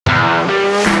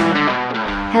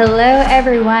Hello,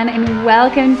 everyone, and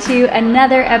welcome to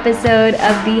another episode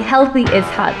of the Healthy is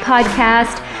Hot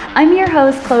podcast. I'm your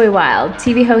host, Chloe Wild,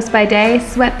 TV host by day,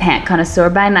 sweatpant connoisseur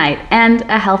by night, and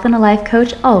a health and a life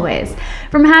coach always.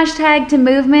 From hashtag to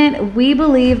movement, we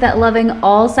believe that loving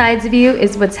all sides of you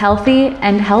is what's healthy,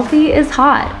 and healthy is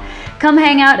hot. Come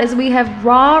hang out as we have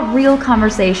raw, real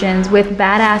conversations with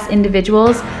badass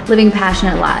individuals living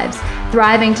passionate lives,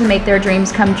 thriving to make their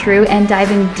dreams come true, and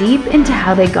diving deep into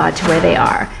how they got to where they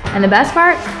are. And the best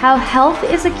part, how health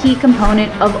is a key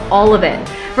component of all of it.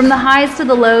 From the highs to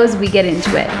the lows, we get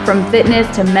into it. From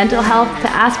fitness to mental health to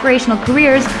aspirational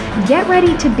careers, get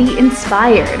ready to be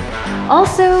inspired.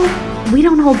 Also, we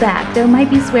don't hold back. There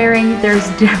might be swearing, there's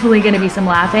definitely going to be some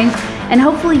laughing, and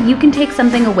hopefully you can take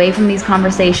something away from these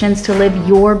conversations to live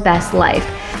your best life,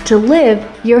 to live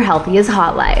your Healthy is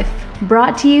Hot life.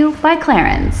 Brought to you by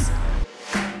Clarence.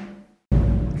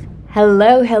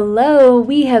 Hello.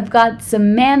 We have got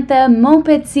Samantha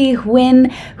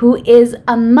Monpetit-Hunyh, who is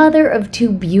a mother of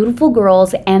two beautiful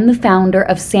girls and the founder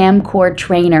of SamCore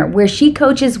Trainer, where she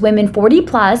coaches women 40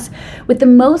 plus with the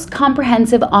most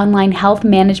comprehensive online health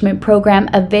management program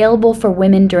available for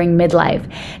women during midlife.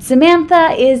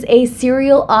 Samantha is a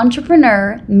serial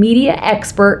entrepreneur, media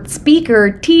expert,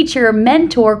 speaker, teacher,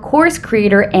 mentor, course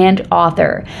creator, and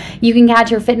author. You can catch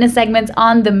her fitness segments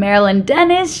on The Marilyn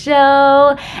Dennis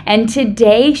Show, and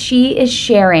today she is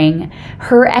sharing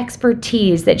her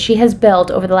expertise that she has built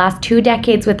over the last 2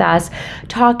 decades with us,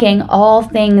 talking all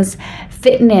things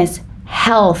fitness,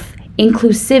 health,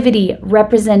 inclusivity,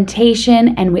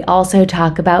 representation, and we also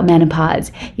talk about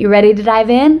menopause. You ready to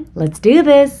dive in? Let's do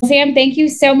this. Sam, thank you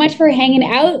so much for hanging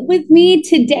out with me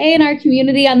today in our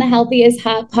community on the Healthy is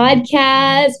Hot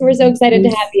podcast. We're so excited to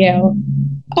have you.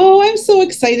 Oh, I'm so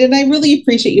excited. I really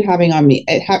appreciate you having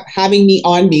me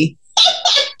on me.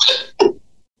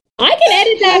 I can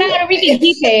edit that out or we can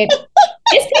keep it.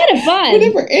 It's kind of fun.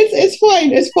 Whatever. It's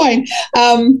fine.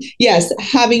 Yes,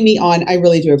 having me on, I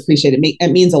really do appreciate it.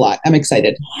 It means a lot. I'm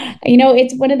excited. You know,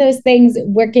 it's one of those things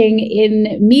working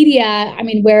in media,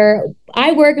 where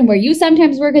I work and where you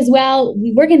sometimes work as well.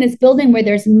 We work in this building where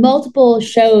there's multiple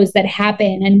shows that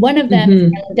happen. And one of them is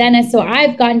Marilyn Dennis. So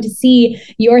I've gotten to see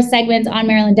your segments on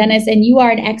Marilyn Dennis, and you are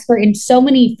an expert in so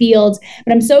many fields.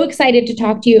 But I'm so excited to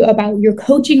talk to you about your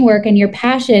coaching work and your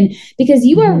passion, because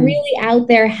you are really out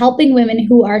there helping women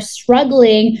who are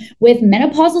struggling with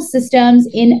menopausal systems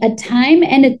in a time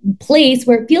and a place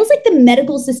where it feels like the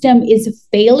medical system is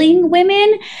failing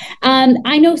women.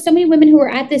 I know so many women who are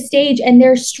at this stage and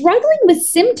they're struggling with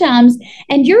symptoms,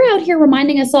 and you're out here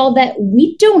reminding us all that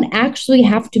we don't actually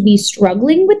have to be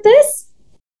struggling with this.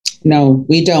 No,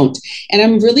 we don't. And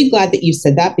I'm really glad that you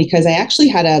said that, because I actually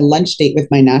had a lunch date with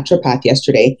my naturopath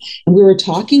yesterday and we were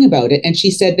talking about it. And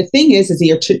she said, the thing is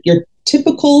your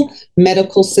typical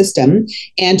medical system,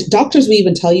 and doctors will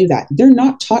even tell you that they're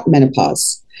not taught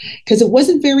menopause, because it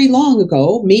wasn't very long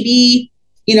ago, maybe,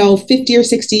 50 or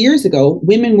 60 years ago,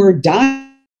 women were dying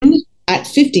at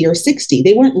 50 or 60.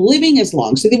 They weren't living as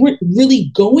long. So they weren't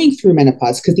really going through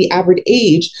menopause, because the average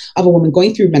age of a woman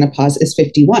going through menopause is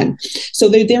 51. So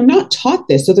they're not taught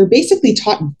this. So they're basically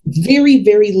taught very,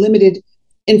 very limited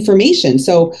information.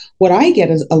 So what I get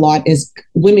a lot is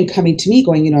women coming to me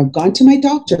going, I've gone to my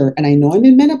doctor and I know I'm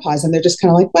in menopause. And they're just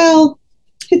kind of like, well,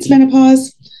 it's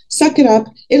menopause. Suck it up.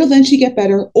 It'll eventually get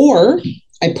better. Or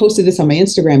I posted this on my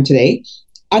Instagram today.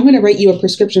 I'm going to write you a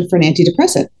prescription for an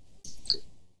antidepressant.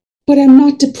 But I'm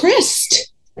not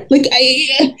depressed. And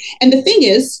the thing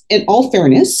is, in all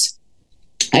fairness,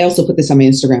 I also put this on my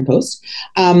Instagram post.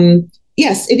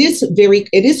 Yes, it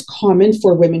is common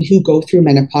for women who go through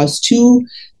menopause to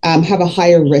have a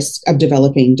higher risk of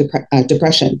developing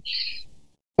depression.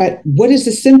 But what is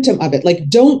the symptom of it?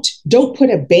 Don't put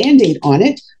a Band-Aid on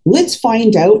it. Let's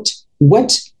find out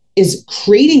what is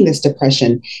creating this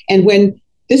depression. And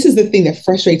this is the thing that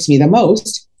frustrates me the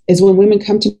most, is when women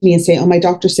come to me and say, my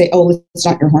doctors say, it's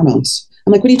not your hormones.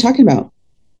 I'm like, what are you talking about?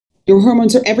 Your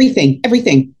hormones are everything.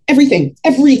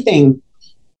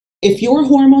 If your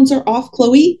hormones are off,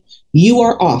 Chloe, you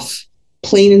are off,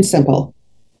 plain and simple.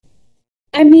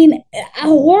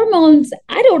 Hormones,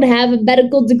 I don't have a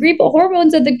medical degree, but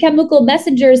hormones are the chemical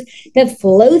messengers that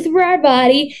flow through our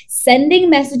body, sending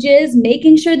messages,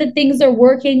 making sure that things are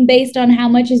working based on how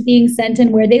much is being sent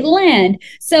and where they land.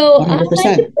 So,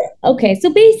 100%. Okay, so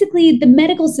basically the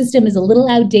medical system is a little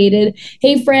outdated.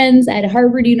 Hey, friends at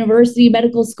Harvard University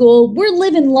Medical School, we're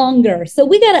living longer. So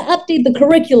we got to update the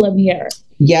curriculum here.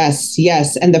 Yes.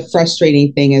 And the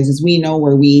frustrating thing is we know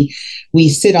where we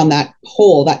sit on that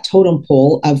totem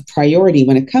pole of priority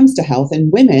when it comes to health.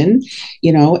 And women,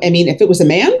 if it was a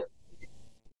man,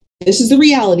 This is the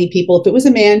reality, people. If it was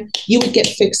a man, you would get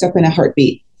fixed up in a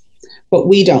heartbeat, but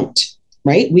we don't,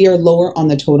 right? We are lower on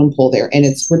the totem pole there. And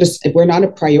we're not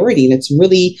a priority. And it's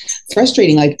really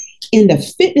frustrating. Like in the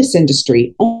fitness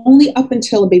industry, only up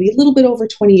until maybe a little bit over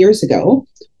 20 years ago,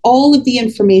 all of the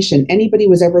information anybody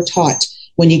was ever taught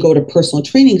when you go to personal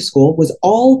training school was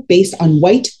all based on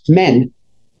white men.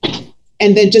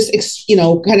 And then just,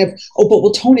 kind of, but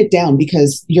we'll tone it down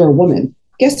because you're a woman.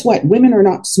 Guess what? Women are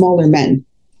not smaller men.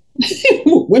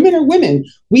 Women are women.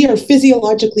 We are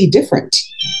physiologically different.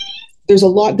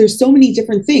 There's so many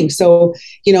different things. So,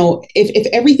 if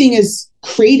everything is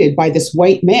created by this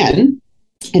white man,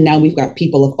 and now we've got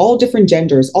people of all different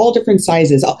genders, all different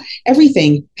sizes,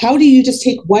 everything, how do you just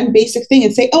take one basic thing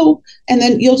and say, oh, and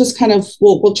then you'll just kind of,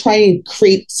 we'll try and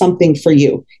create something for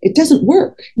you? It doesn't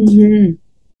work. Mm-hmm.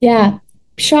 Yeah.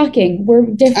 Shocking. We're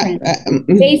different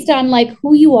based on like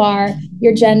who you are,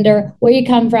 your gender, where you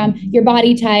come from, your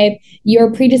body type,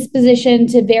 your predisposition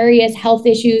to various health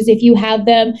issues if you have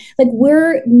them. Like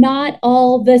we're not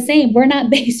all the same. We're not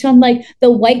based on like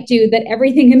the white dude that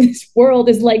everything in this world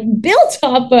is like built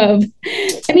off of.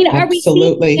 I mean, are we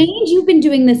seeing change? You've been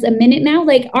doing this a minute now.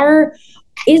 Like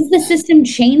is the system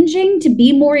changing to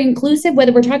be more inclusive,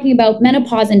 whether we're talking about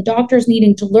menopause and doctors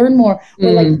needing to learn more,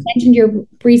 or like you mentioned your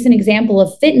recent example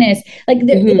of fitness, like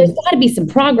there's got to be some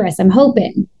progress, I'm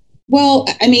hoping. Well,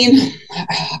 I mean,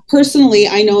 personally,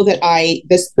 I know that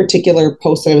this particular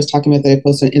post that I was talking about that I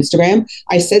posted on Instagram,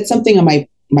 I said something on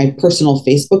my personal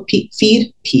Facebook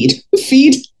feed.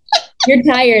 You're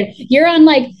tired. You're on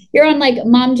like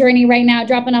mom journey right now,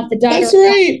 dropping off the dog. That's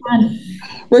right.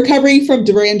 Recovering from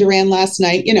Duran last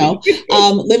night,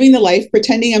 living the life,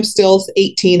 pretending I'm still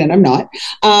 18 and I'm not.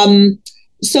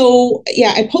 So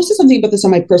yeah, I posted something about this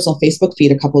on my personal Facebook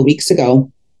feed a couple of weeks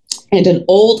ago. And an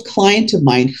old client of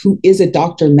mine who is a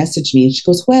doctor messaged me and she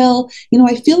goes, well,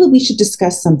 I feel that we should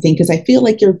discuss something because I feel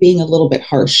like you're being a little bit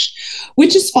harsh,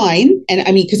 which is fine. And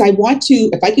I mean, because I want to,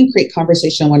 if I can create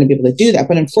conversation, I want to be able to do that.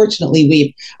 But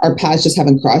unfortunately, our paths just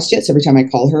haven't crossed yet. So every time I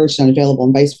call her, she's not available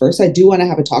and vice versa. I do want to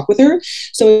have a talk with her.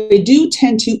 So I do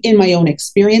tend to, in my own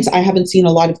experience, I haven't seen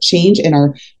a lot of change in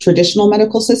our traditional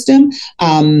medical system.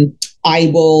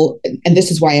 I will, and this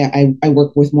is why I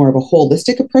work with more of a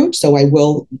holistic approach. So I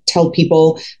will tell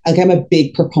people, like, I'm a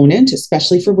big proponent,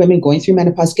 especially for women going through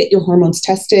menopause, get your hormones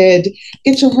tested,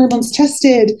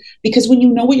 because when you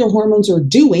know what your hormones are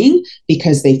doing,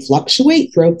 because they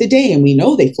fluctuate throughout the day, and we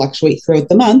know they fluctuate throughout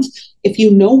the month, if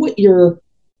you know what your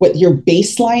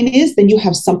baseline is, then you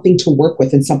have something to work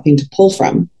with and something to pull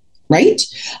from. Right.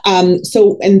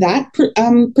 So in that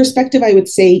perspective, I would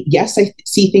say, yes, I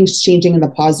see things changing in the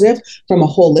positive from a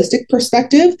holistic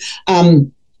perspective.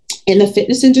 In the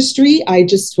fitness industry, I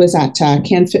just was at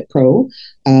CanFit Pro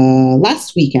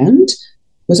last weekend.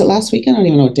 Was it last weekend? I don't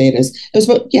even know what day it is. It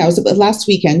was about last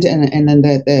weekend and then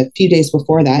the few days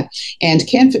before that. And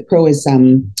CanFit Pro is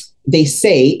they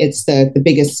say it's the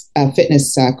biggest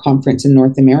fitness conference in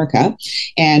North America.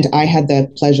 And I had the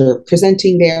pleasure of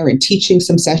presenting there and teaching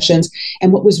some sessions.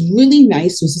 And what was really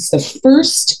nice was it's the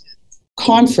first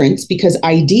conference, because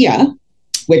IDEA,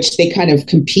 which they kind of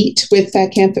compete with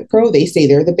CanFit Pro, they say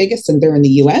they're the biggest and they're in the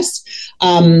US.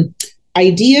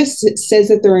 IDEA says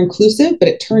that they're inclusive, but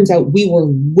it turns out we were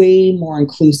way more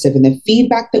inclusive. And the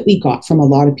feedback that we got from a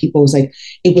lot of people was like,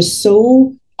 it was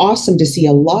so awesome to see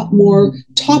a lot more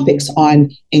topics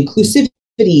on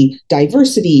inclusivity,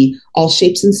 diversity, all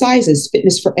shapes and sizes,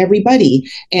 fitness for everybody.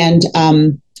 And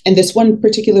this one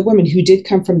particular woman who did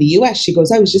come from the US, she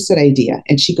goes, I was just at IDEA.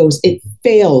 And she goes, it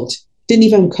failed, didn't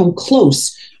even come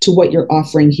close to what you're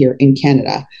offering here in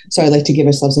Canada. So I'd like to give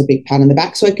ourselves a big pat on the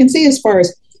back. So I can say, as far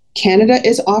as Canada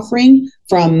is offering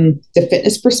from the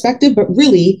fitness perspective, but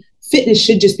really fitness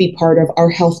should just be part of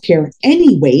our healthcare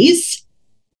anyways,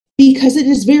 because it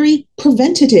is very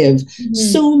preventative. Mm-hmm.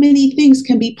 So many things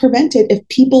can be prevented if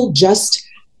people just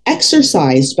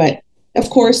exercised. But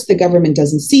of course, the government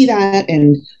doesn't see that.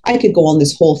 And I could go on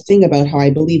this whole thing about how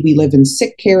I believe we live in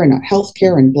sick care and not health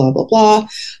care and blah, blah, blah.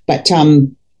 But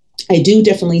I do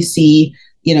definitely see,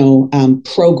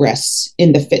 progress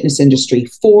in the fitness industry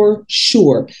for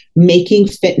sure, making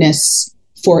fitness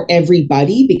for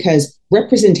everybody, because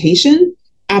representation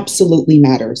absolutely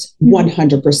matters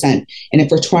 100%. And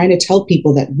if we're trying to tell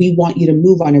people that we want you to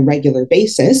move on a regular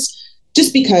basis,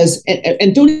 just because,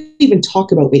 and don't even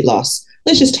talk about weight loss.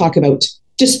 Let's just talk about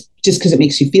just because it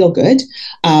makes you feel good.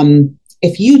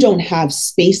 If you don't have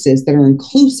spaces that are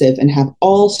inclusive and have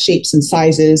all shapes and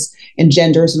sizes and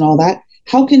genders and all that,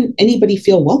 how can anybody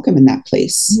feel welcome in that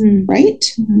place? Mm-hmm. Right?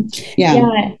 Mm-hmm.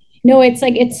 Yeah. No, it's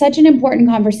like, it's such an important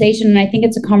conversation. And I think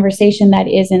it's a conversation that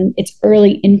is in its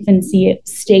early infancy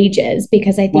stages,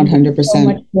 because I think 100%. there's so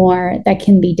much more that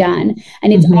can be done.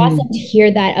 And it's awesome to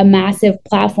hear that a massive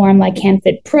platform like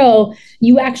CanFit Pro,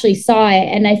 you actually saw it.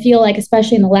 And I feel like,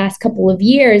 especially in the last couple of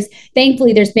years,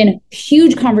 thankfully, there's been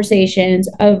huge conversations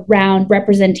around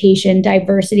representation,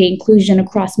 diversity, inclusion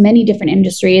across many different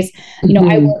industries. You know,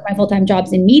 I work my full-time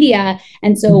jobs in media.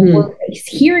 And so we're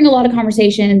hearing a lot of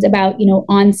conversations about, you know,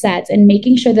 on sets and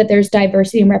making sure that there's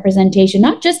diversity and representation,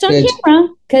 not just on camera,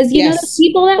 because, you know, the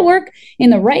people that work in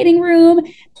the writing room,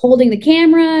 holding the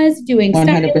cameras, doing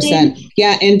 100%. Styling.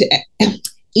 Yeah. And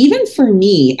even for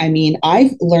me, I mean,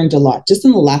 I've learned a lot just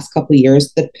in the last couple of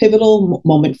years. The pivotal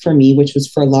moment for me, which was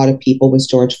for a lot of people, was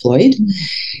George Floyd.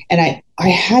 And I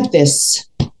had this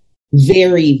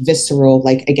very visceral,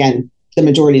 like, again, the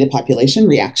majority of the population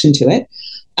reaction to it.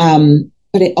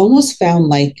 But it almost found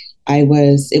like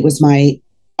it was my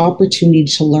opportunity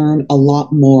to learn a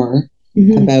lot more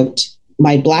about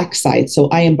my Black side. So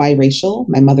I am biracial.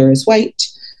 My mother is white.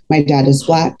 My dad is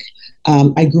Black.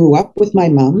 I grew up with my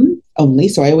mom only.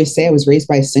 So I always say I was raised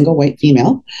by a single white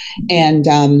female. And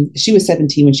she was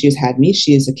 17 when she had me.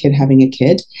 She is a kid having a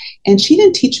kid. And she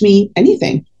didn't teach me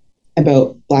anything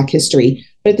about Black history.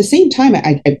 But at the same time,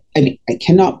 I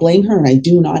cannot blame her. And I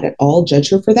do not at all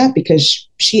judge her for that, because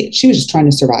she was just trying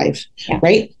to survive,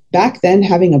 right? Back then,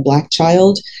 having a Black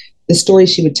child, the story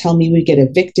she would tell me, we'd get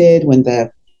evicted when the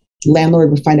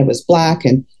landlord would find I was Black,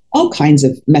 and all kinds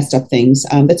of messed up things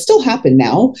that still happen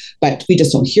now, but we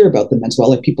just don't hear about them as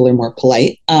well, or people are more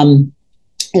polite. And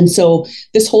so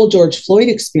this whole George Floyd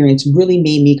experience really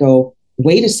made me go,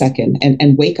 wait a second,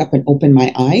 and wake up and open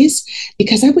my eyes,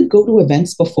 because I would go to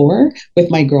events before with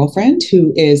my girlfriend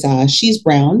who is, she's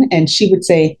brown, and she would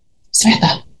say,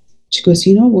 Samantha, she goes,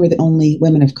 you know, we're the only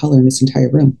women of color in this entire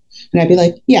room. And I'd be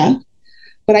like, yeah,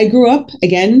 but I grew up,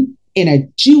 again, in a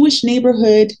Jewish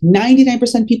neighborhood.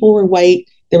 99% people were white.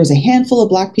 There was a handful of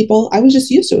Black people. I was just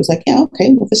used to it. It was like, yeah,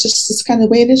 okay, well, this is kind of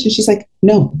the way it is. And she's like,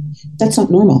 no, that's not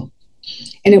normal.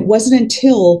 And it wasn't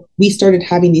until we started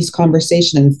having these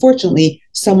conversations, and unfortunately,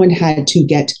 someone had to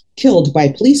get killed by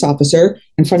a police officer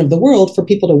in front of the world for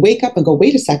people to wake up and go,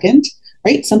 wait a second,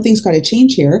 right? Something's got to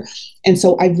change here. And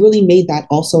so I've really made that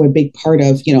also a big part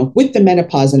of, you know, with the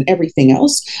menopause and everything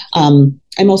else.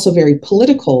 I'm also very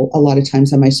political a lot of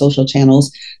times on my social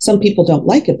channels. Some people don't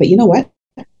like it, but you know what?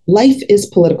 Life is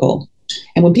political.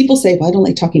 And when people say, well, I don't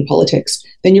like talking politics,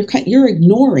 then you're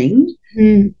ignoring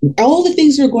all the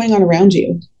things that are going on around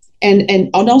you. And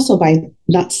also by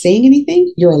not saying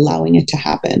anything, you're allowing it to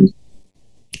happen.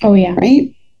 Oh, yeah.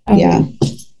 Right? Oh, yeah.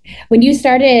 When you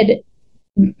started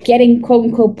getting quote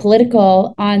unquote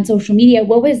political on social media,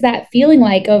 what was that feeling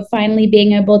like of finally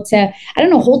being able to, I don't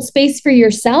know, hold space for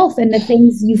yourself and the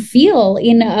things you feel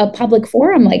in a public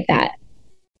forum like that?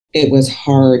 It was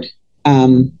hard.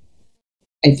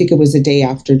 I think it was the day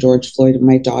after George Floyd,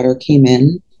 my daughter came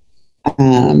in.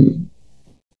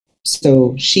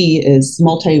 So she is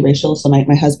multiracial. So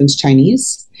my husband's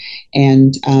Chinese,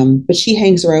 and but she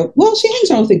hangs around. Well, she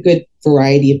hangs around with a good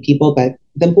variety of people. But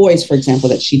the boys, for example,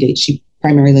 that she dates, she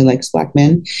primarily likes Black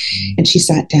men. And she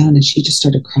sat down and she just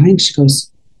started crying. She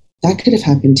goes, "That could have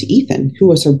happened to Ethan, who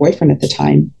was her boyfriend at the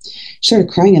time." She started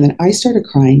crying, and then I started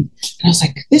crying, and I was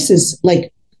like, "This is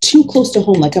like too close to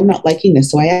home. Like, I'm not liking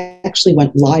this." So I actually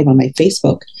went live on my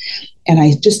Facebook, and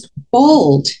I just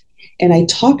bawled. And I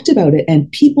talked about it,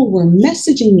 and people were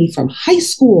messaging me from high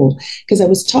school because I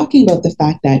was talking about the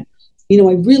fact that, you know,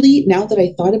 I really, now that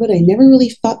I thought about it, I never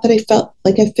really thought that I felt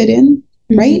like I fit in,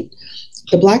 right?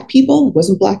 The Black people, it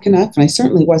wasn't Black enough, and I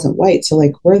certainly wasn't white. So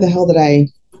like, where the hell did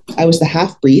I was the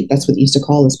half breed. That's what they used to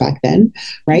call us back then,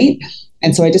 right?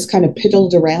 And so I just kind of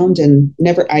piddled around and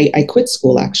I quit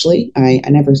school, actually. I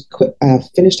never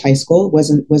finished high school. It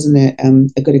wasn't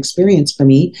a good experience for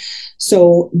me.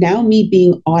 So now me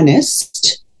being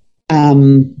honest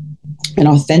and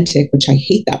authentic, which I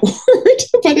hate that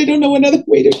word, but I don't know another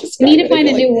way to describe it. We need to find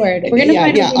a new word. We're going to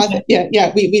find a new word.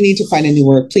 Yeah, we need to find a new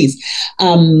word, please.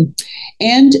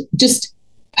 And just,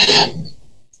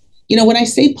 you know, when I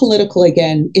say political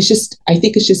again, I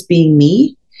think it's just being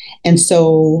me. And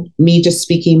so me just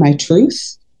speaking my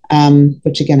truth,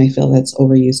 which again, I feel that's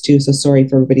overused too. So sorry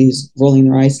for everybody who's rolling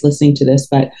their eyes listening to this,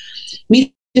 but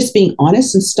me just being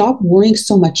honest and stop worrying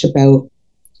so much about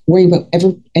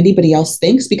anybody else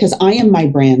thinks, because I am my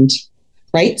brand,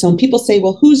 right? So when people say,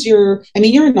 well, you're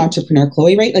an entrepreneur,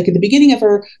 Chloe, right? Like at the beginning of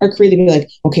our career, they'd be like,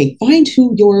 okay, find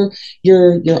who your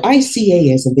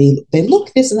ICA is. And they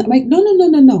look this and that. I'm like,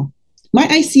 no. My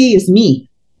ICA is me.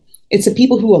 It's the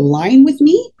people who align with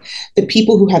me, the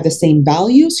people who have the same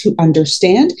values, who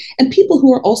understand, and people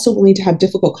who are also willing to have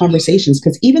difficult conversations.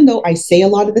 Because even though I say a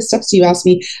lot of this stuff, so you asked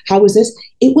me, how was this?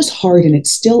 It was hard, and it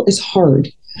still is hard.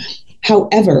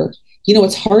 However, you know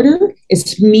what's harder?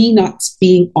 It's me not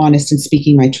being honest and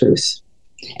speaking my truth.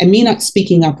 And me not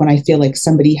speaking up when I feel like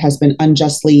somebody has been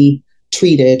unjustly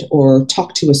treated or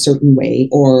talked to a certain way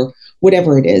or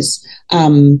whatever it is.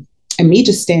 And me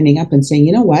just standing up and saying,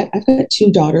 you know what? I've got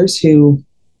 2 daughters who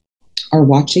are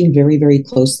watching very, very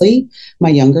closely. My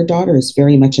younger daughter is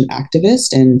very much an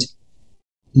activist. And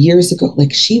years ago,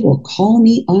 like, she will call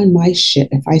me on my shit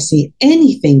if I say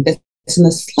anything that's in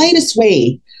the slightest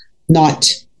way not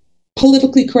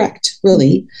politically correct,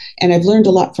 really. And I've learned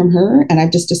a lot from her. And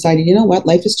I've just decided, you know what?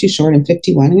 Life is too short. I'm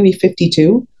 51. I'm going to be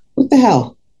 52. What the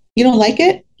hell? You don't like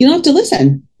it? You don't have to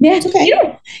listen. Yeah, it's okay. You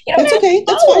don't that's okay.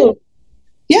 That's fine.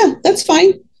 Yeah, that's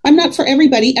fine. I'm not for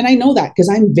everybody. And I know that because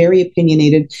I'm very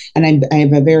opinionated and I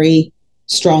have a very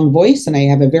strong voice and I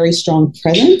have a very strong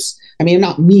presence. I mean, I'm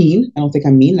not mean. I don't think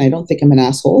I'm mean. I don't think I'm an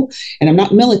asshole. And I'm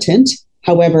not militant.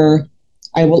 However,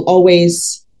 I will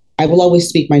always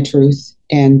speak my truth.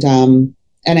 And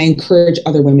I encourage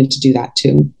other women to do that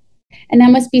too. And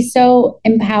that must be so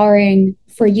empowering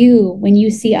for you when you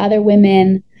see other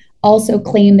women also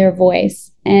claim their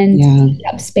voice and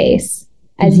take up space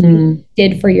as you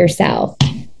did for yourself.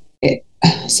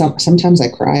 Sometimes I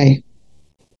cry.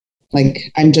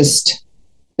 Like,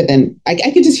 but then I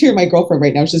can just hear my girlfriend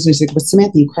right now. She's just like, but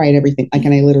Samantha, you cry at everything. Like,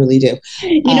 and I literally do.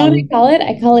 You know what I call it?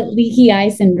 I call it leaky eye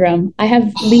syndrome. I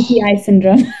have leaky eye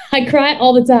syndrome. I cry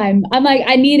all the time. I'm like,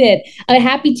 I need it.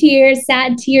 Happy tears,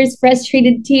 sad tears,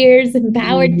 frustrated tears,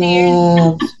 empowered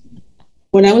tears.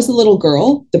 When I was a little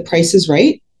girl, The Price is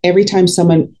Right. Every time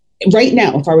right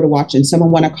now, if I were to watch and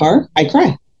someone won a car, I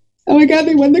cry. Oh my God,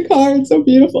 they won the car. It's so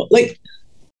beautiful. Like,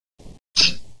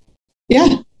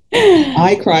 yeah,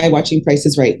 I cry watching Price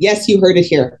is Right. Yes, you heard it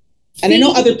here. And I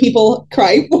know other people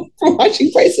cry for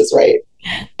watching Price is Right.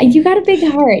 You got a big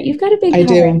heart. You've got a big heart.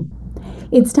 I do.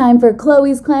 It's time for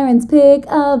Chloe's Clarence pick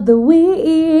of the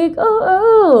week.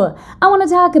 I want to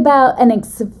talk about an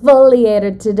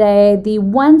exfoliator today, the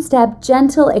one-step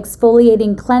gentle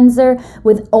exfoliating cleanser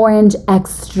with orange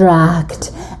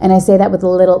extract. And I say that with a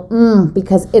little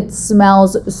because it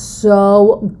smells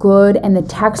so good and the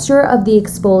texture of the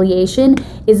exfoliation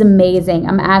is amazing.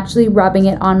 I'm actually rubbing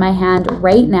it on my hand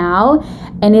right now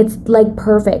and it's like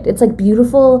perfect. It's like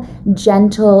beautiful,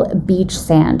 gentle beach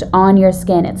sand on your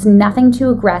skin. It's nothing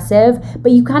too aggressive,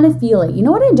 but you kind of feel it. You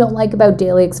know what I don't like about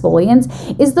daily exfoliants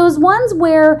is those ones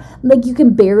where like you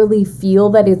can barely feel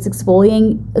that it's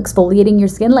exfoliating your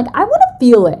skin. Like, I want to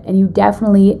feel it, and you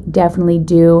definitely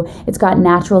do. It's got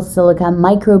natural silica,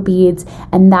 microbeads,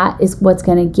 and that is what's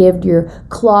going to give your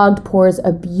clogged pores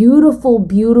a beautiful,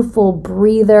 beautiful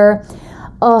breather.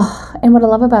 Oh, and what I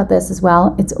love about this as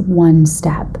well, it's one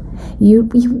step. You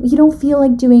don't feel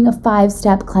like doing a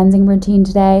 5-step cleansing routine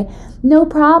today. No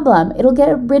problem. It'll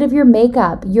get rid of your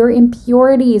makeup, your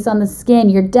impurities on the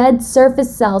skin, your dead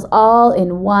surface cells, all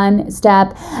in one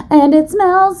step. And it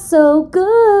smells so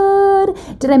good.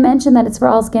 Did I mention that it's for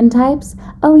all skin types?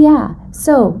 Oh yeah.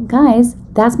 So guys,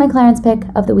 that's my Clarence pick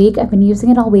of the week. I've been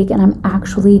using it all week and I'm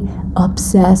actually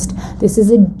obsessed. This is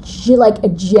a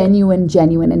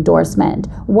genuine endorsement.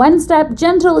 One step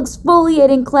gentle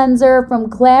exfoliating cleanser from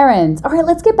Clarence. All right,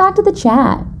 let's get back to the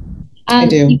chat. I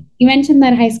do. You mentioned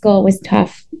that high school was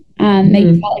tough, that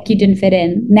you felt like you didn't fit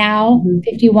in. Now,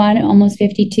 51, almost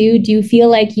 52, do you feel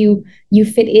like you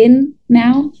fit in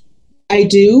now? I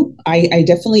do. I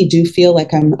definitely do feel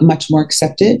like I'm much more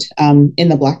accepted in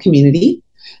the Black community.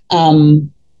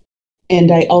 And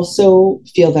I also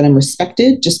feel that I'm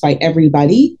respected just by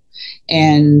everybody.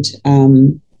 And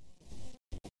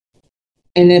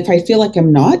if I feel like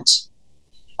I'm not,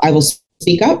 I will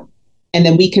speak up and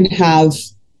then we can have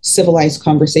civilized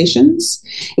conversations.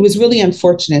 It was really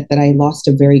unfortunate that I lost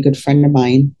a very good friend of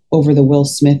mine over the Will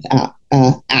Smith app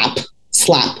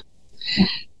slap.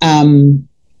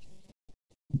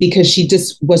 Because she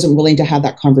just wasn't willing to have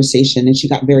that conversation and she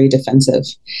got very defensive.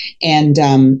 And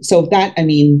so that, I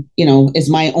mean, you know, is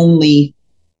my only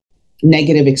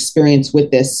negative experience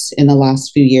with this in the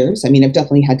last few years. I mean, I've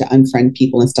definitely had to unfriend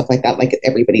people and stuff like that, like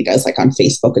everybody does, like on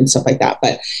Facebook and stuff like that.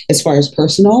 But as far as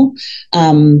personal,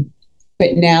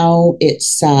 but now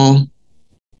it's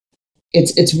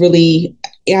really,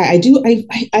 yeah, I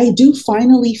do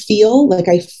finally feel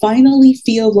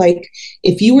like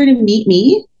if you were to meet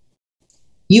me,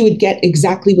 you would get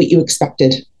exactly what you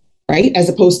expected, right? As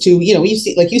opposed to, you know, you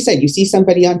see, like you said, you see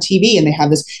somebody on TV and they have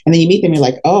this, and then you meet them, you're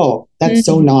like, oh, that's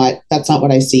that's not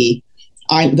what I see.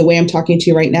 the way I'm talking to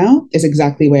you right now is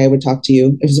exactly the way I would talk to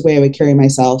you. It's the way I would carry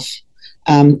myself.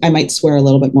 I might swear a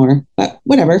little bit more, but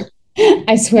whatever.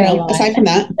 I swear a lot. Aside from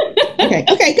that.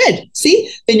 Okay, good.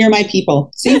 See, then you're my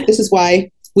people. See, this is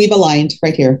why we've aligned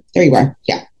right here. There you are.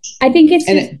 Yeah. I think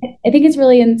it's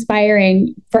really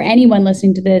inspiring for anyone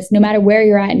listening to this, no matter where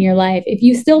you're at in your life. If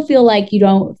you still feel like you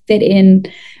don't fit in,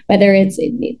 whether it's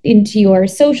into your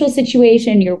social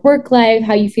situation, your work life,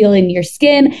 how you feel in your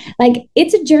skin, like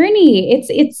it's a journey. It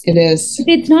is. If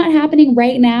it's not happening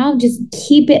right now, just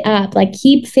keep it up. Like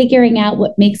keep figuring out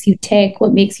what makes you tick,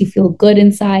 what makes you feel good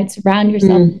inside, surround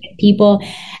yourself with people.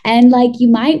 And like you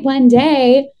might one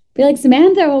day be like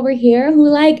Samantha over here who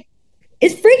like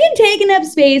is freaking taking up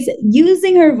space,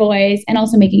 using her voice, and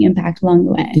also making impact along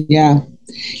the way. Yeah.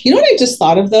 You know what I just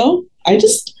thought of though? I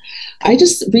just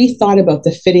rethought about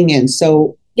the fitting in.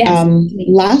 So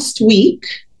last week,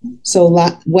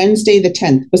 Wednesday the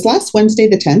 10th, was last Wednesday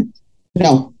the 10th?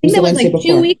 No, I think that was like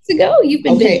before. 2 weeks ago. You've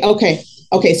been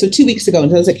Okay. So 2 weeks ago,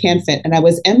 and I was at CanFit, and I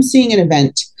was emceeing an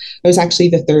event. It was actually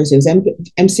the Thursday. I was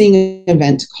emceeing an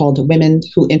event called Women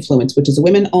Who Influence, which is a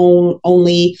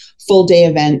women-only full-day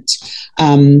event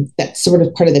that's sort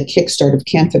of part of the kickstart of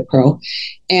CanFit Pro.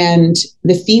 And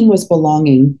the theme was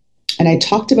belonging. And I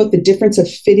talked about the difference of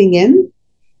fitting in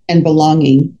and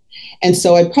belonging. And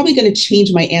so I'm probably going to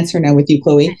change my answer now with you,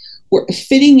 Chloe. We're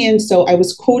fitting in. So I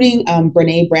was quoting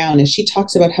Brene Brown, and she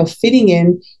talks about how fitting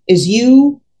in is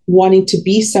you wanting to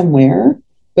be somewhere,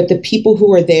 but the people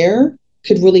who are there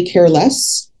could really care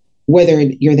less whether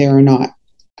you're there or not.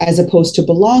 As opposed to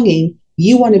belonging,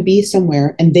 you want to be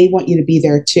somewhere and they want you to be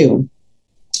there too.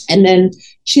 And then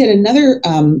she had another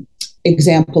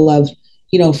example of,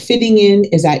 fitting in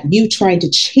is that you trying to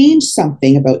change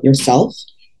something about yourself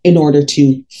in order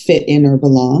to fit in or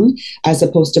belong, as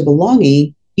opposed to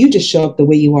belonging, you just show up the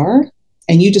way you are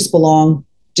and you just belong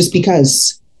just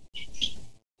because.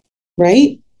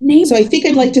 Right? So I think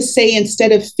I'd like to say,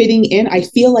 instead of fitting in, I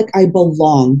feel like I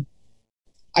belong.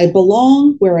 I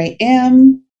belong where I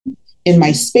am in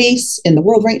my space in the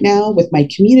world right now, with my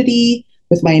community,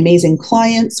 with my amazing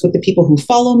clients, with the people who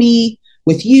follow me,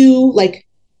 with you. Like,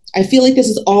 I feel like this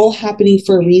is all happening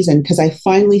for a reason, because I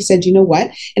finally said, you know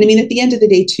what? And I mean, at the end of the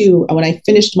day too, when I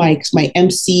finished my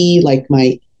MC, like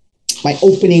my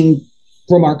opening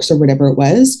remarks or whatever it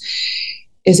was,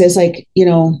 is like,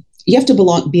 you have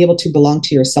to be able to belong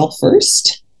to yourself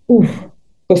first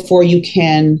before you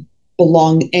can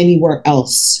belong anywhere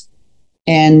else.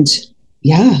 And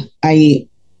yeah, I've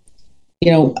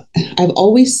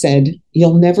always said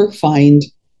you'll never find,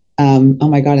 oh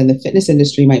my God, in the fitness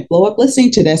industry might blow up listening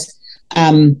to this.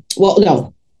 Well,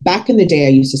 no, back in the day,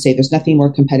 I used to say there's nothing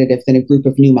more competitive than a group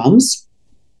of new moms.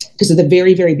 Because at the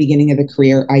very, very beginning of the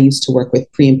career, I used to work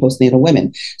with pre and postnatal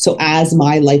women. So as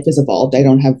my life has evolved, I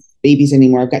don't have babies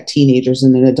anymore. I've got teenagers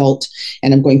and an adult,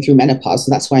 and I'm going through menopause.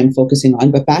 So that's why I'm focusing on.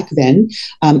 But back then,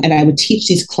 and I would teach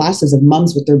these classes of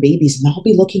moms with their babies, and they'll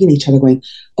be looking at each other going,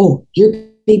 oh, your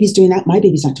baby's doing that. My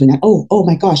baby's not doing that. Oh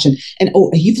my gosh. And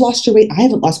oh, you've lost your weight. I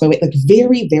haven't lost my weight. Like,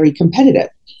 very, very competitive.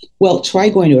 Well, try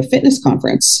going to a fitness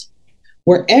conference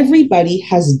where everybody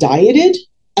has dieted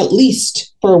at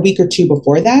least for a week or two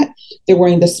before that. They're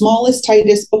wearing the smallest,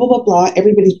 tightest, blah, blah, blah, blah.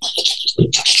 Everybody.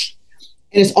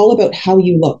 And it's all about how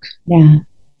you look. Yeah.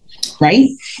 Right.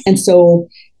 And so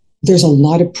there's a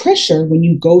lot of pressure when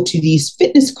you go to these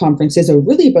fitness conferences, are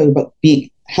really about being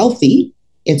healthy.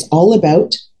 It's all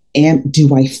about,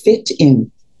 do I fit in?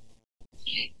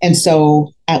 And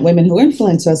so at Women Who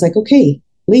Influence, I was like, okay,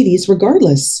 ladies,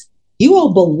 regardless, you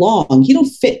all belong. You don't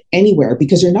fit anywhere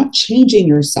because you're not changing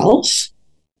yourself.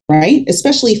 Right?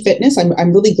 Especially fitness.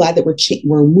 I'm really glad that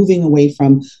we're moving away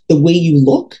from the way you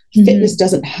look. Mm-hmm. Fitness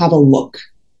doesn't have a look.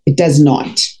 It does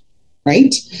not.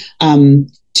 Right?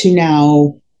 To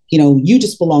now, you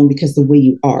just belong because the way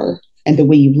you are and the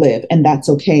way you live, and that's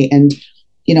okay. And,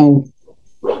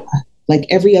 like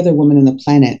every other woman on the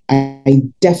planet, I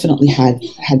definitely had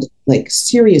like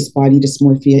serious body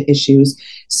dysmorphia issues,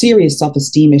 serious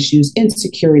self-esteem issues,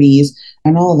 insecurities,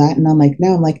 and all of that. And I'm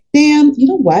like, damn, you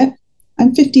know what?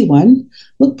 I'm 51,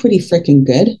 look pretty freaking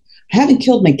good. I haven't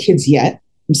killed my kids yet.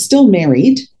 I'm still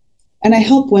married, and I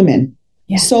help women.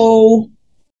 Yeah. So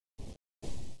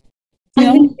You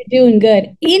I think know, you're doing good.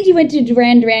 And you went to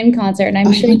Duran Duran concert, and I'm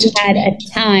I sure went you to had a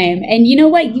Toronto. time. And you know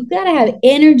what? You've got to have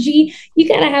energy. You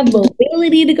got to have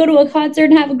mobility to go to a concert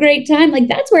and have a great time. Like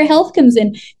that's where health comes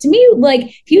in. To me, like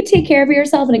if you take care of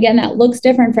yourself, and again, that looks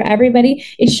different for everybody,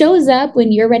 it shows up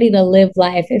when you're ready to live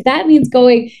life. If that means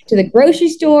going to the grocery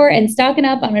store and stocking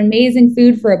up on amazing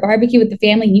food for a barbecue with the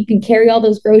family, and you can carry all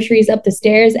those groceries up the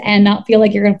stairs and not feel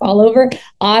like you're going to fall over,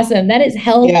 awesome. That is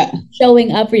health Yeah.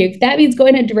 showing up for you. If that means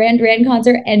going to Duran Duran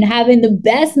concert and having the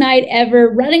best night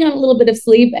ever, running on a little bit of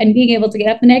sleep and being able to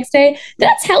get up the next day,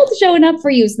 that's health showing up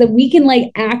for you so that we can like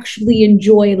actually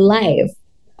enjoy life.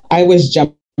 I was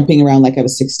jumping around like I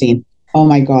was 16. Oh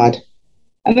my God.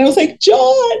 And I was like,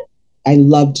 John. I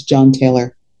loved John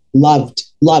Taylor. Loved.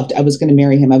 I was going to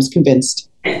marry him. I was convinced.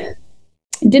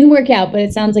 It didn't work out, but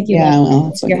it sounds like you Yeah, loved well,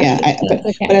 it's your okay. Yeah, husband, so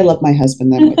it's okay. but I love my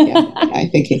husband. Then with you. I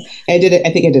think I did it.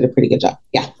 I think I did a pretty good job.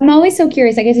 Yeah. I'm always so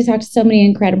curious. I get to talk to so many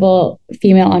incredible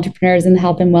female entrepreneurs in the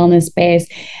health and wellness space.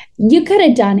 You could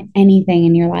have done anything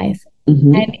in your life,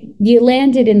 and you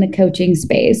landed in the coaching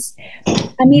space.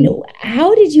 I mean,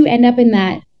 how did you end up in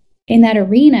that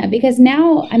arena? Because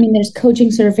now, I mean, there's coaching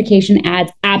certification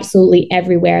ads absolutely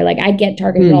everywhere. Like I get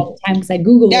targeted all the time because I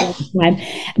Google it all the time.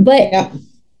 But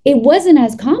it wasn't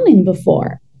as common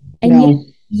before. And yet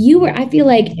you were, I feel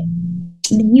like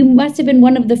you must have been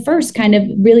one of the first kind of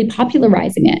really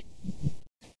popularizing it.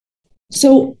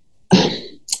 So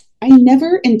I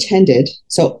never intended.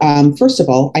 So first of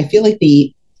all, I feel like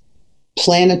the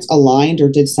planets aligned or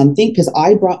did something because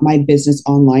I brought my business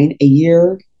online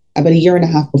about a year and a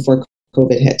half before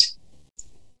COVID hit.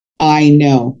 I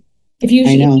know. If you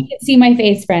could see my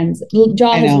face, friends,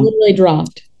 jaw has literally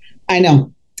dropped. I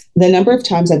know. The number of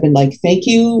times I've been like, thank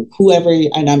you, whoever,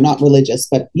 and I'm not religious,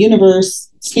 but universe,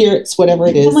 spirits, whatever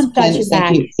it is. Someone's got your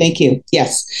back. Thank you.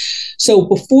 Yes. So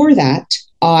before that,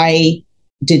 I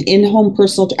did in-home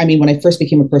when I first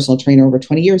became a personal trainer over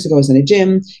 20 years ago, I was in a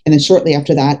gym. And then shortly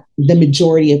after that, the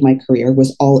majority of my career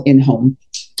was all in-home.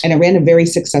 And I ran a very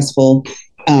successful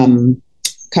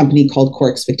company called Core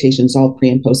Expectations, all pre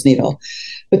and postnatal.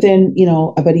 But then,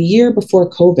 about a year before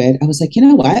COVID, I was like, you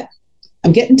know what?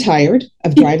 I'm getting tired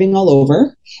of driving all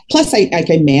over. Plus, I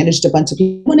managed a bunch of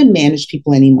people. I don't want to manage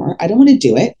people anymore. I don't want to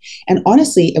do it. And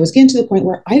honestly, I was getting to the point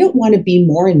where I don't want to be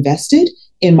more invested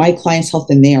in my clients' health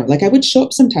than they are. Like I would show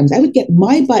up sometimes. I would get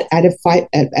my butt out of bed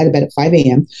at 5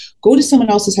 a.m., go to someone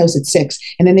else's house at 6,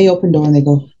 and then they open the door and they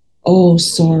go, oh,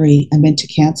 sorry, I meant to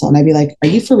cancel. And I'd be like, are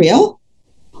you for real?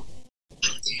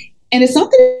 And it's not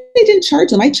that I didn't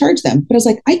charge them. I charged them. But I was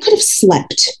like, I could have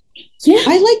slept. Yeah.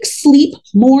 I like sleep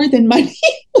more than money.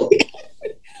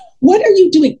 What are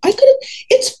you doing?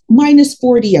 It's minus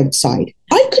 40 outside.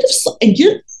 I could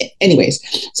have,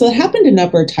 anyways. So it happened a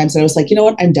number of times that I was like, you know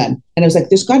what? I'm done. And I was like,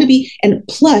 there's got to be, and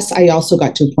plus I also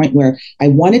got to a point where I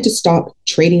wanted to stop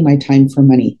trading my time for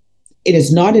money. It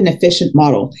is not an efficient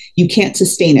model. You can't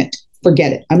sustain it.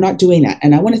 Forget it. I'm not doing that.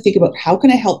 And I want to think about how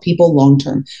can I help people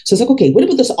long-term? So it's like, okay, what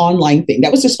about this online thing?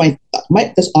 That was just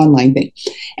this online thing.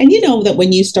 And you know that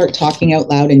when you start talking out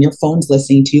loud and your phone's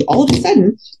listening to you, all of a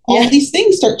sudden, all these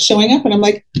things start showing up. And I'm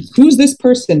like, who's this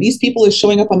person? These people are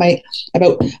showing up on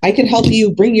I can help you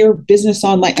bring your business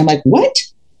online. I'm like, what?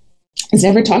 I've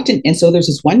never talked to. And so there's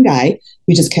this one guy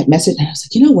who just kept messaging. And I was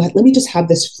like, you know what? Let me just have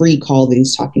this free call that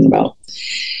he's talking about.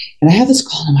 And I have this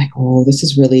call. And I'm like, oh, this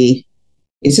is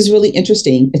really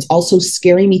interesting. It's also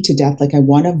scaring me to death. Like I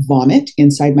want to vomit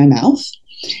inside my mouth.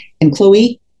 And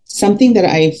Chloe, something that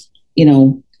I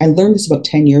learned this about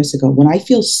 10 years ago. When I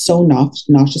feel so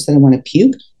nauseous that I want to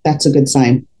puke, that's a good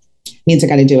sign. It means I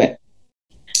got to do it.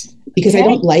 Because I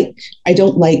don't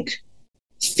like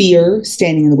fear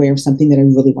standing in the way of something that I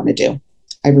really want to do.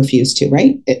 I refuse to,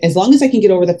 right? As long as I can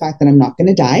get over the fact that I'm not going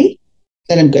to die,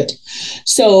 then I'm good.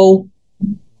 So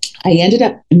I ended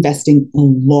up investing a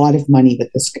lot of money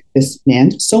with this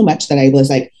man, so much that I was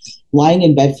like lying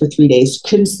in bed for 3 days,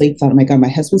 couldn't sleep, thought, oh my God, my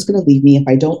husband's going to leave me if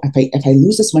I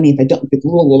lose this money, if I don't, blah,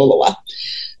 blah, blah, blah.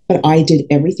 But I did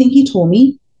everything he told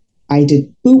me. I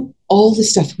did all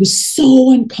this stuff. It was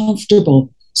so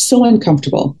uncomfortable. So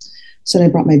then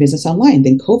I brought my business online.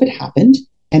 Then COVID happened.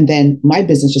 And then my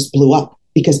business just blew up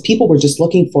because people were just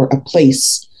looking for a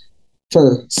place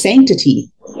for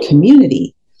sanctity,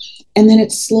 community. And then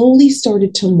it slowly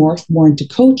started to morph more into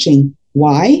coaching.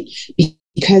 Why?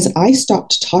 Because I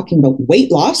stopped talking about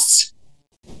weight loss.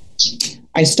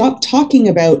 I stopped talking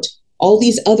about all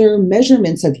these other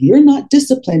measurements of you're not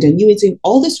disciplined and you using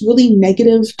all this really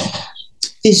negative,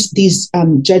 these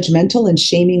judgmental and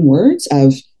shaming words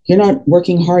of you're not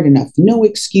working hard enough, no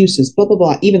excuses, blah, blah,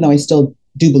 blah, even though I still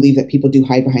do believe that people do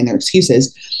hide behind their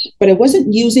excuses, but I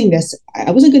wasn't using this.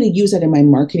 I wasn't going to use it in my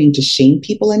marketing to shame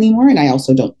people anymore. And I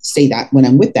also don't say that when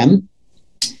I'm with them,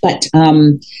 but,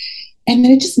 and then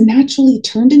it just naturally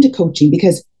turned into coaching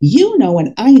because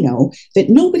and I know that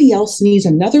nobody else needs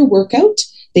another workout.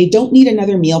 They don't need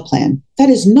another meal plan. That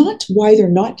is not why they're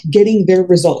not getting their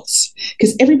results.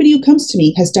 Because everybody who comes to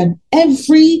me has done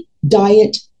every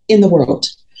diet in the world.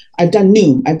 I've done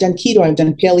Noom, I've done keto, I've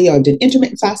done paleo, I've done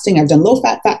intermittent fasting, I've done low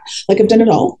fat. Like I've done it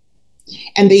all.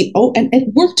 And and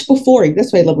it worked before.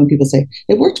 That's why I love when people say,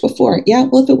 it worked before. Yeah,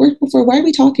 well, if it worked before, why are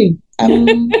we talking?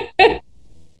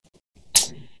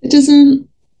 It doesn't,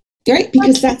 right?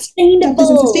 Because that isn't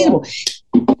sustainable.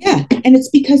 Yeah. And it's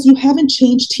because you haven't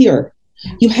changed here.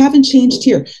 You haven't changed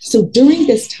here. So during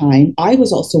this time, I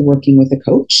was also working with a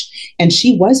coach, and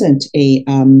she wasn't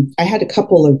I had a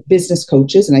couple of business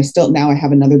coaches, and now I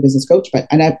have another business coach,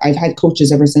 and I've had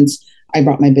coaches ever since I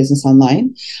brought my business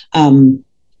online.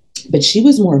 But she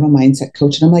was more of a mindset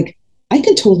coach. And I'm like, I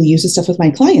can totally use this stuff with my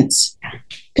clients,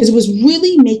 because it was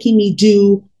really making me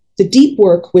do the deep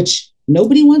work, which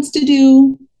nobody wants to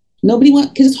do.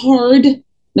 Because it's hard.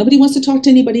 Nobody wants to talk to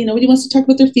anybody. Nobody wants to talk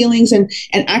about their feelings and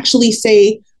actually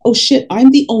say, oh shit,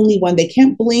 I'm the only one. They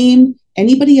can't blame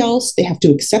anybody else. They have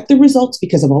to accept the results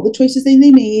because of all the choices they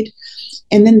made.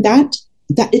 And then that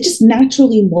it just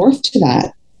naturally morphed to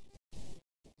that.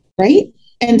 Right.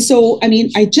 And so, I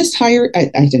mean, I just signed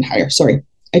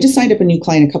up a new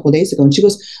client a couple of days ago, and she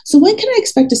goes, so when can I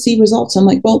expect to see results? I'm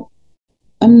like, well,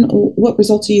 what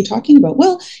results are you talking about?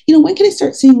 Well, when can I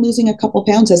start seeing losing a couple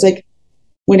pounds? I was like,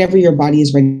 whenever your body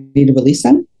is ready to release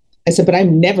them. I said, but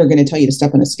I'm never going to tell you to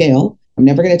step on a scale. I'm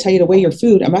never going to tell you to weigh your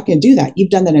food. I'm not going to do that. You've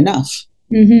done that enough.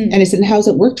 Mm-hmm. And I said, how's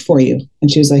it worked for you?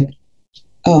 And she was like,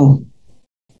 oh.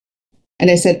 And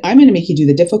I said, I'm going to make you do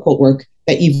the difficult work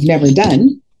that you've never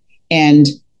done and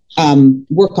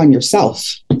work on yourself.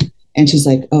 And she's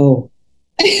like, oh.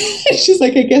 She's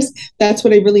like, I guess that's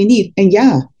what I really need. And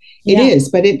yeah, it is.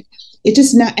 But it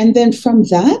just not. And then from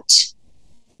that,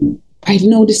 I've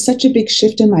noticed such a big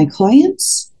shift in my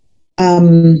clients.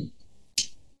 They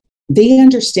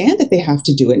understand that they have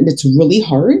to do it, and it's really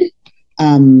hard.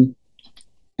 I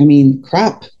mean,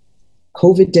 crap.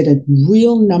 COVID did a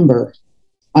real number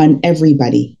on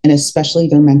everybody, and especially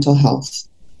their mental health.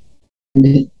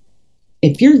 And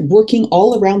if you're working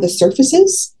all around the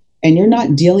surfaces and you're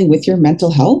not dealing with your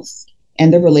mental health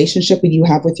and the relationship that you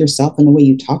have with yourself and the way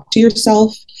you talk to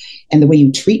yourself and the way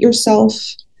you treat yourself,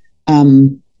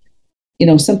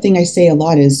 something I say a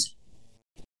lot is,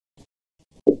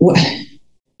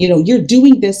 you're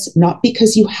doing this not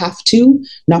because you have to,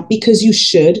 not because you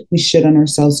should. We should on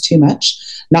ourselves too much,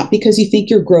 not because you think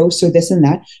you're gross or this and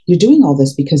that. You're doing all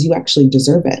this because you actually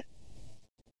deserve it.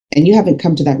 And you haven't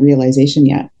come to that realization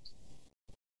yet.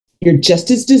 You're just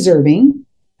as deserving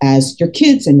as your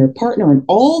kids and your partner and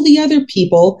all the other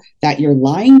people that you're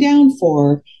lying down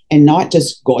for and not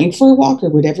just going for a walk or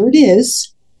whatever it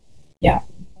is. Yeah.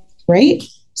 Right?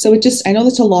 So I know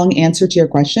that's a long answer to your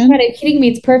question. But it's kidding me.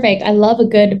 It's perfect. I love a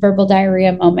good verbal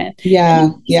diarrhea moment. Yeah.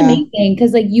 It's amazing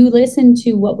because you listened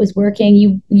to what was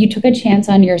working. You took a chance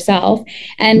on yourself.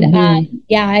 And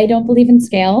I don't believe in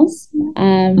scales.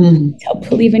 I don't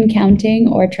believe in counting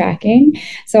or tracking.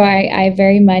 So I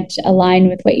very much align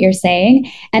with what you're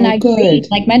saying. And I agree.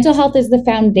 Like mental health is the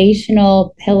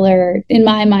foundational pillar in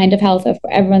my mind of health.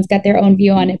 Everyone's got their own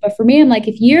view on it. But for me, I'm like,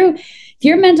 if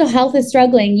your mental health is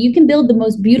struggling, you can build the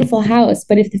most beautiful house,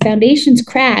 but if the foundation's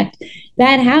cracked,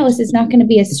 that house is not going to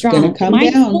be as strong. It's going to come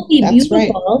down. Still be That's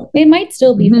beautiful. Right. It might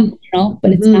still be functional,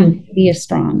 but it's not going to be as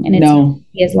strong and it's not going to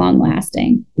be as long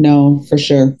lasting. No, for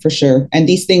sure. And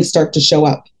these things start to show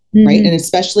up, right? And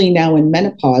especially now in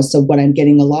menopause. So what I'm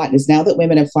getting a lot is now that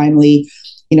women have finally,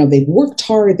 they've worked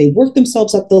hard, they've worked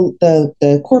themselves up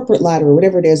the corporate ladder or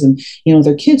whatever it is. And,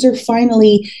 their kids are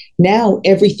finally, now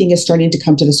everything is starting to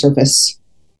come to the surface.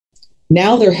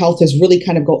 Now their health is really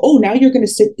kind of now you're going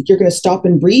to stop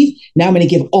and breathe. Now I'm going to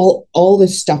give all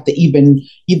this stuff that you've been,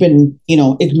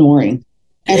 ignoring.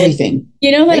 Everything.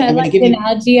 What I like the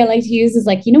analogy I like to use is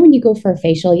like, when you go for a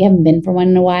facial, you haven't been for one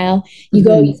in a while, you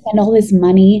go, you spend all this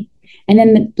money. And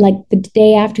then the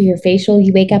day after your facial,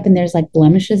 you wake up and there's like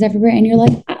blemishes everywhere. And you're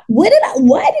like, why did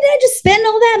I just spend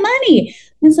all that money?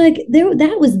 And it's like,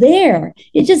 that was there.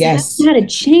 It just hasn't had a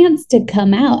chance to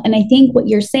come out. And I think what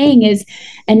you're saying is,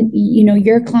 and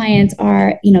your clients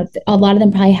are, a lot of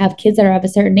them probably have kids that are of a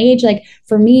certain age. Like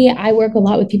for me, I work a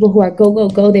lot with people who are go, go,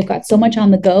 go. They've got so much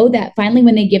on the go that finally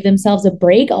when they give themselves a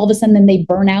break, all of a sudden then they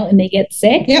burn out and they get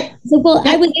sick. Yep. So,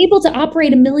 I was able to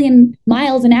operate 1,000,000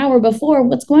 miles an hour before.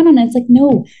 What's going on? And it's like,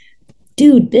 no,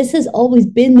 dude, this has always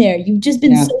been there. You've just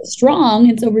been so strong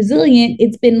and so resilient.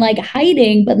 It's been like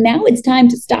hiding, but now it's time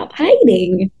to stop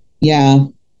hiding. Yeah.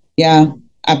 Yeah,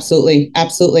 absolutely.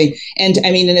 Absolutely. And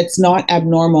I mean, and it's not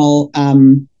abnormal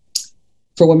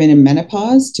for women in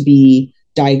menopause to be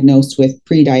diagnosed with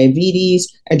prediabetes,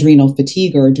 adrenal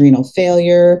fatigue or adrenal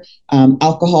failure,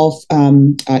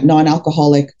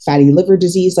 non-alcoholic fatty liver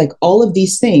disease, like all of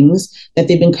these things that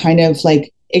they've been kind of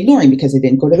like ignoring because they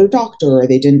didn't go to their doctor, or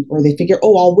they figure,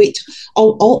 oh, I'll wait.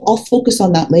 I'll focus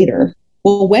on that later.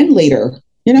 Well, when later?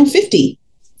 50.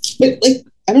 But like,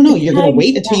 I don't know, you're going to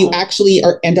wait until you actually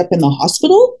end up in the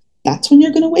hospital? That's when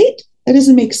you're going to wait? That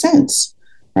doesn't make sense,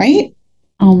 right?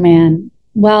 Oh, man.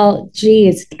 Well,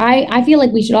 geez, I feel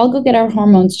like we should all go get our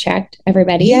hormones checked,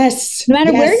 everybody. Yes. No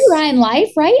matter where you're at in life,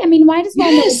 right? I mean, might as well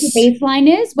know what your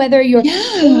baseline is, whether you're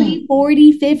 30,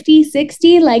 40, 50,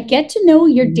 60, like get to know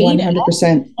your data. 100%.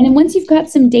 And then once you've got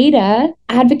some data,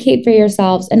 advocate for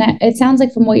yourselves. And it sounds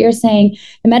like from what you're saying,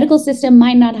 the medical system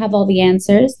might not have all the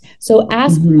answers. So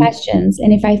ask questions.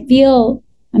 And if I feel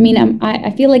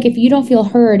like if you don't feel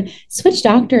heard, switch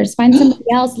doctors, find somebody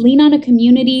else, lean on a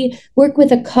community, work with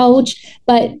a coach.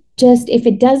 But just if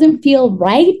it doesn't feel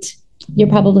right, you're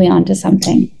probably onto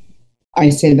something. I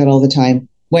say that all the time.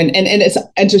 And it's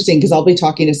interesting because I'll be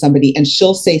talking to somebody and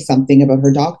she'll say something about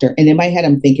her doctor. And in my head,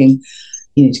 I'm thinking,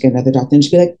 you need to get another doctor. And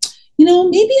she'll be like,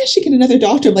 maybe I should get another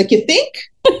doctor. I'm like, you think?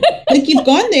 Like you've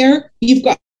gone there, you've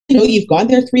gone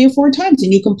there 3 or 4 times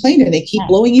and you complain and they keep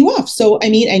blowing you off. So, I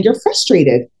mean, and you're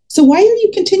frustrated. So why are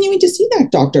you continuing to see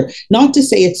that doctor? Not to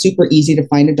say it's super easy to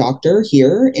find a doctor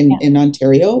here in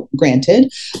Ontario,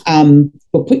 granted,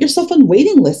 but put yourself on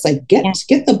waiting lists. Like get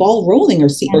the ball rolling, or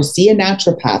see a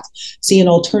naturopath, see an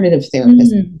alternative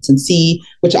therapist, and see,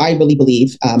 which I really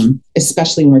believe,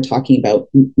 especially when we're talking about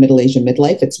middle age and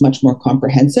midlife, it's much more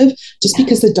comprehensive. Just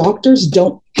because the doctors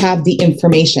don't have the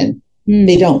information,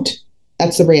 they don't.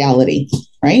 That's the reality,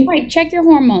 right? Right. Check your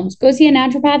hormones. Go see a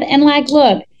naturopath, and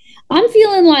look. I'm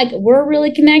feeling like we're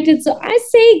really connected. So I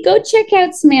say go check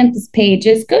out Samantha's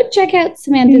pages. Go check out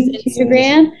Samantha's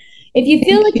Instagram. If you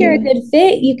feel like you're a good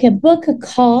fit, you can book a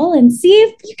call and see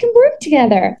if you can work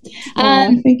together.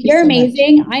 You're so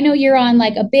amazing. Much. I know you're on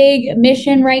a big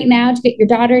mission right now to get your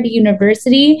daughter to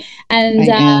university, and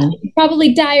you're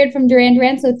probably tired from Duran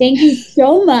Duran. So thank you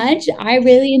so much. I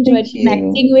really enjoyed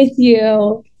connecting with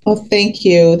you. Oh, thank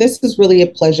you. This was really a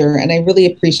pleasure. And I really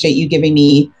appreciate you giving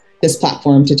me this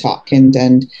platform to talk and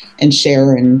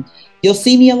share, and you'll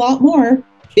see me a lot more.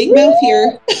 Big mouth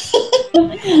here.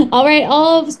 All right.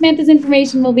 All of Samantha's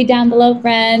information will be down below,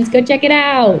 friends. Go check it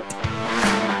out.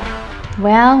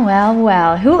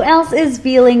 Well. Who else is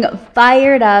feeling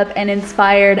fired up and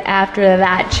inspired after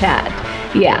that chat?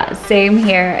 Yeah, same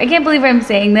here. I can't believe I'm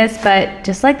saying this, but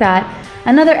just like that,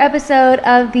 another episode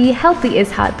of the Healthy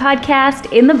is Hot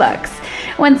podcast in the books.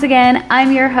 Once again,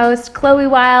 I'm your host, Chloe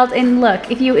Wild, and look,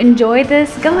 if you enjoyed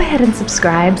this, go ahead and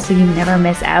subscribe so you never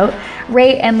miss out.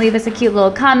 Rate and leave us a cute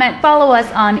little comment. Follow us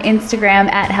on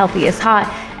Instagram at Healthy is Hot.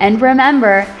 And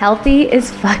remember, healthy is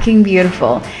fucking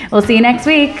beautiful. We'll see you next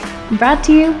week. Brought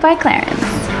to you by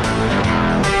Clarence.